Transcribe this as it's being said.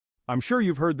I'm sure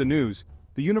you've heard the news.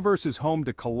 The universe is home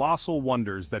to colossal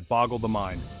wonders that boggle the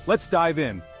mind. Let's dive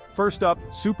in. First up,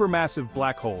 supermassive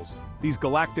black holes. These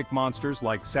galactic monsters,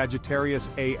 like Sagittarius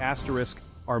A asterisk,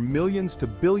 are millions to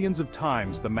billions of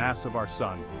times the mass of our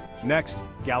sun. Next,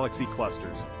 galaxy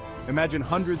clusters. Imagine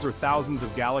hundreds or thousands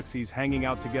of galaxies hanging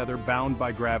out together, bound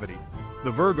by gravity.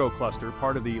 The Virgo Cluster,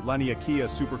 part of the Laniakea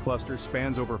Supercluster,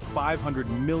 spans over 500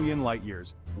 million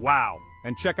light-years. Wow!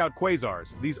 And check out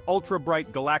Quasars. These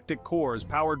ultra-bright galactic cores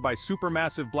powered by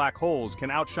supermassive black holes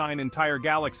can outshine entire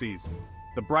galaxies.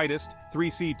 The brightest,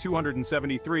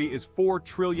 3C273, is 4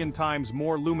 trillion times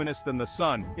more luminous than the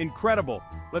Sun. Incredible!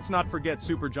 Let's not forget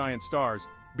supergiant stars.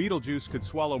 Betelgeuse could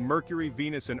swallow Mercury,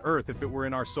 Venus, and Earth if it were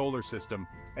in our solar system.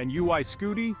 And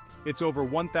Scuti? It's over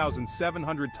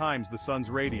 1,700 times the Sun's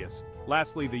radius.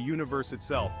 Lastly, the universe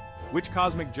itself. Which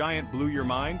cosmic giant blew your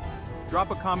mind?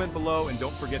 Drop a comment below and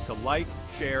don't forget to like,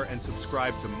 share, and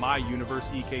subscribe to My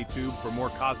Universe EK Tube for more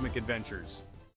cosmic adventures.